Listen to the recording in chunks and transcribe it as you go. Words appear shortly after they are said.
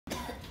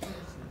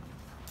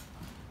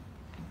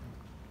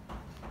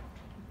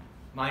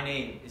My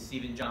name is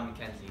Stephen John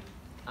Mckenzie.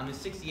 I'm a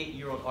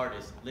 68-year-old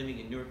artist living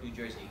in Newark, New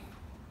Jersey.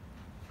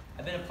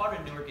 I've been a part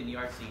of Newark in the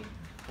art scene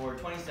for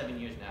 27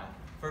 years now.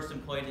 First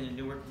employed in the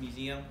Newark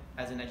Museum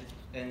as in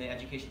the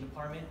education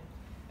department,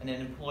 and then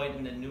employed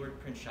in the Newark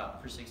print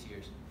shop for 6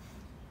 years.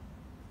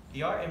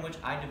 The art in which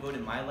I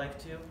devoted my life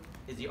to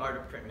is the art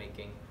of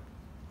printmaking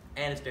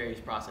and its various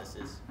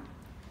processes.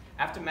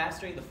 After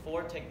mastering the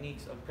 4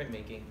 techniques of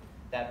printmaking,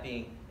 that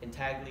being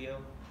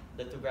intaglio,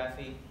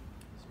 lithography,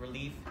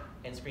 relief,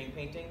 and screen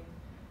painting,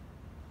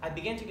 I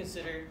began to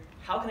consider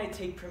how can I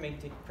take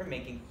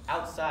printmaking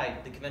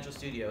outside the conventional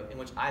studio in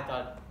which I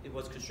thought it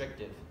was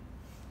constrictive.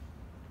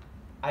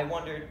 I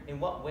wondered in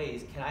what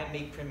ways can I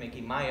make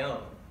printmaking my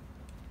own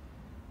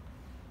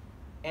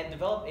and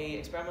develop an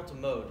experimental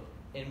mode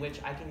in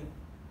which I can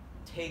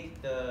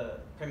take the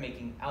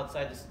printmaking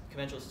outside the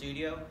conventional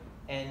studio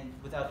and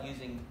without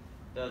using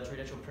the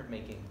traditional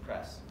printmaking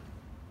press.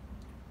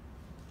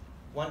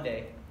 One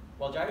day,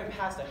 while driving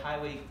past a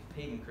highway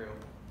pavement crew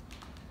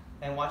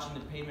and watching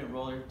the pavement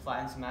roller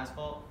flatten some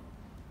asphalt,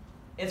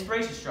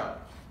 inspiration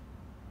struck.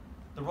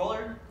 The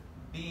roller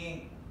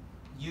being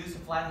used to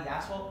flatten the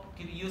asphalt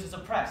could be used as a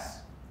press,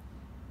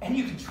 and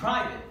you could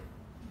drive it.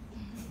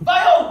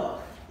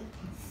 Viola!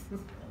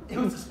 It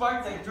was the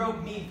spark that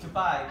drove me to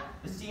buy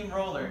the steam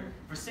roller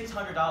for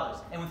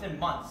 $600, and within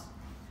months,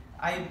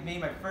 I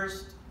made my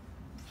first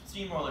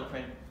steam roller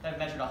print that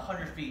measured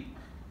 100 feet.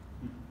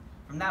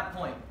 From that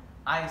point,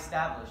 I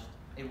established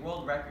a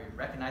world record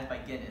recognized by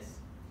Guinness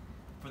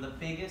for the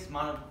biggest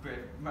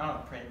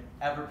monoprint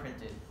ever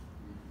printed.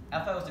 I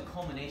thought it was the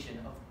culmination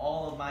of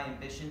all of my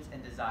ambitions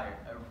and desire,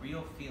 a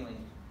real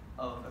feeling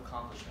of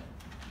accomplishment.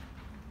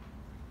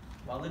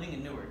 While living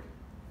in Newark,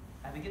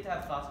 I began to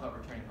have thoughts about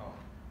returning home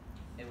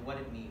and what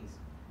it means.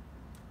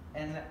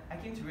 And I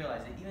came to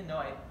realize that even though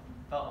I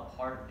felt a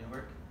part of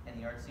Newark and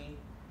the art scene,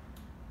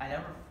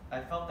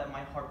 I felt that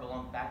my heart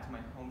belonged back to my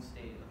home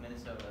state of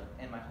Minnesota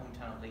and my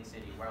hometown of Lake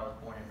City, where I was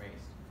born and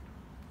raised.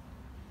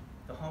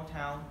 My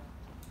hometown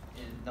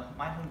is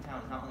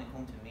not only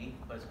home to me,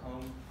 but it's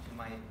home to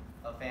my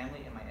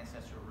family and my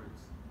ancestral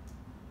roots.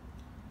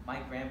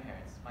 My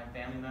grandparents, my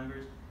family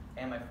members,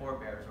 and my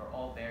forebears are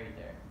all buried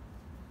there.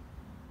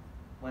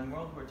 When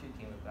World War II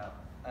came about,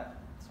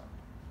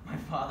 my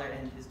father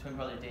and his twin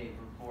brother Dave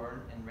were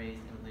born and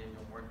raised and lived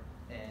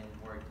and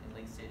worked in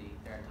Lake City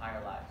their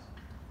entire lives.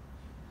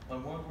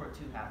 When World War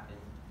II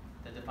happened,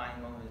 the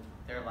defining moment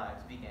of their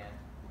lives began.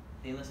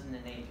 They enlisted in the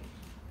Navy.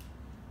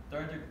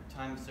 During their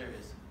time of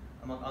service,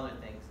 among other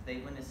things, they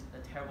witnessed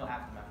a terrible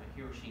aftermath of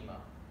Hiroshima.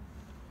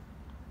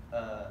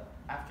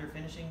 After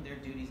finishing their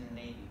duties in the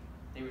Navy,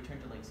 they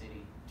returned to Lake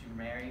City to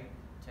marry,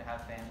 to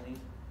have families,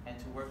 and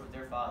to work with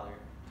their father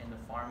in the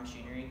farm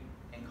machinery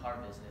and car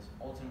business,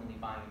 ultimately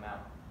buying him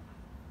out.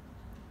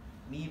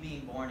 Me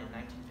being born in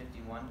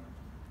 1951,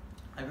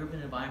 I grew up in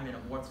an environment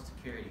of warmth and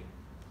security,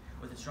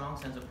 with a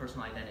strong sense of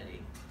personal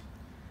identity.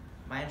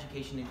 My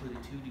education included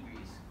 2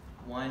 degrees,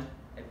 one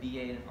a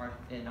BA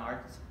in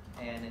arts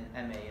and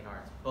an MA in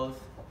arts,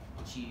 both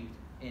achieved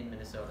in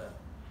Minnesota.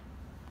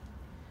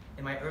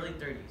 In my early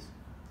 30s,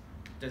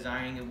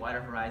 desiring a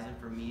wider horizon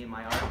for me and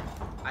my art,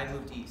 I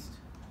moved east.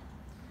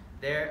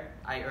 There,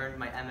 I earned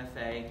my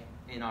MFA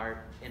in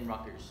art in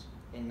Rutgers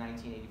in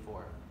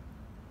 1984.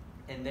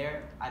 And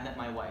there, I met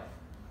my wife.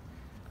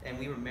 And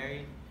we were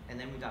married, and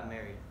then we got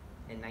married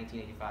in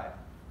 1985.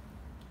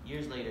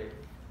 Years later,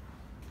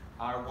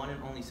 our one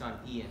and only son,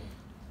 Ian,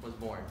 was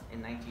born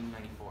in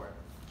 1994.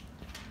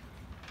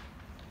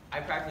 I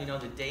practically know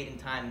the date and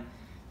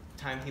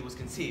time he was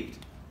conceived.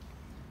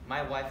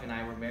 My wife and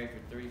I were married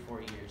for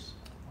 34 years.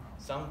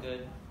 Some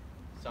good,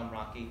 some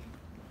rocky,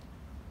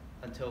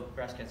 until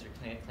breast cancer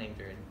claimed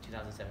her in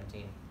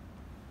 2017.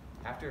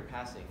 After her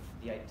passing,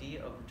 the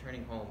idea of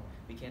returning home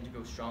began to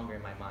grow stronger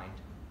in my mind.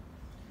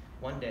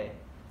 One day,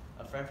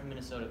 a friend from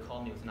Minnesota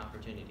called me with an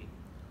opportunity.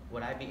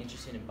 Would I be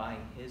interested in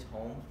buying his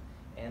home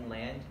and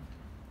land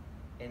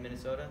in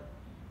Minnesota?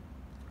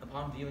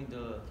 Upon viewing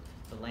the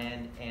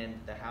land and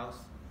the house,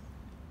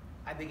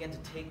 I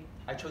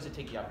chose to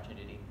take the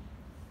opportunity.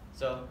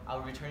 So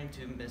I'll be returning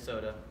to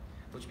Minnesota,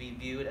 which will be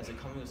viewed as a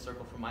coming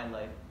circle for my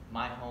life,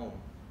 my home,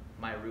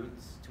 my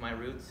roots,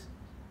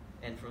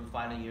 and for the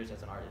final years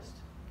as an artist.